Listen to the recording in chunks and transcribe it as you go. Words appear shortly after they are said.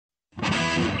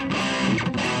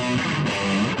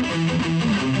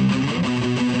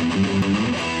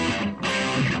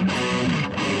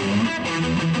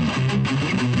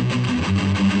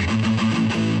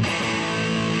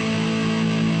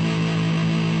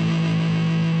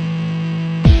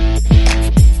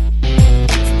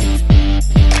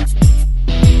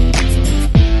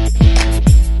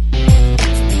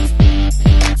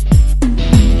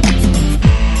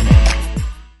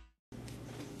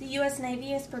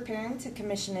preparing to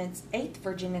commission its 8th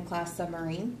Virginia-class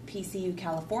submarine, PCU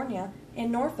California,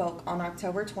 in Norfolk on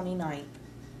October 29th.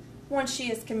 Once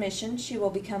she is commissioned, she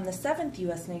will become the 7th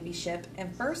U.S. Navy ship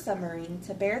and first submarine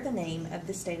to bear the name of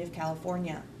the state of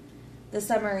California. The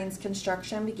submarine's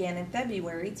construction began in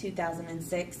February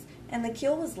 2006, and the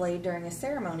keel was laid during a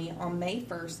ceremony on May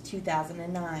 1,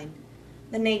 2009.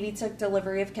 The Navy took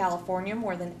delivery of California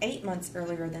more than 8 months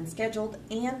earlier than scheduled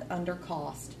and under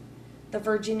cost. The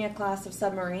Virginia class of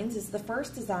submarines is the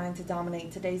first designed to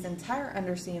dominate today's entire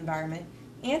undersea environment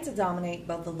and to dominate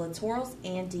both the littorals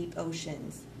and deep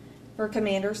oceans. For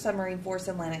Commander, Submarine Force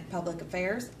Atlantic Public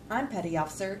Affairs, I'm Petty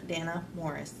Officer Dana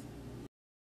Morris.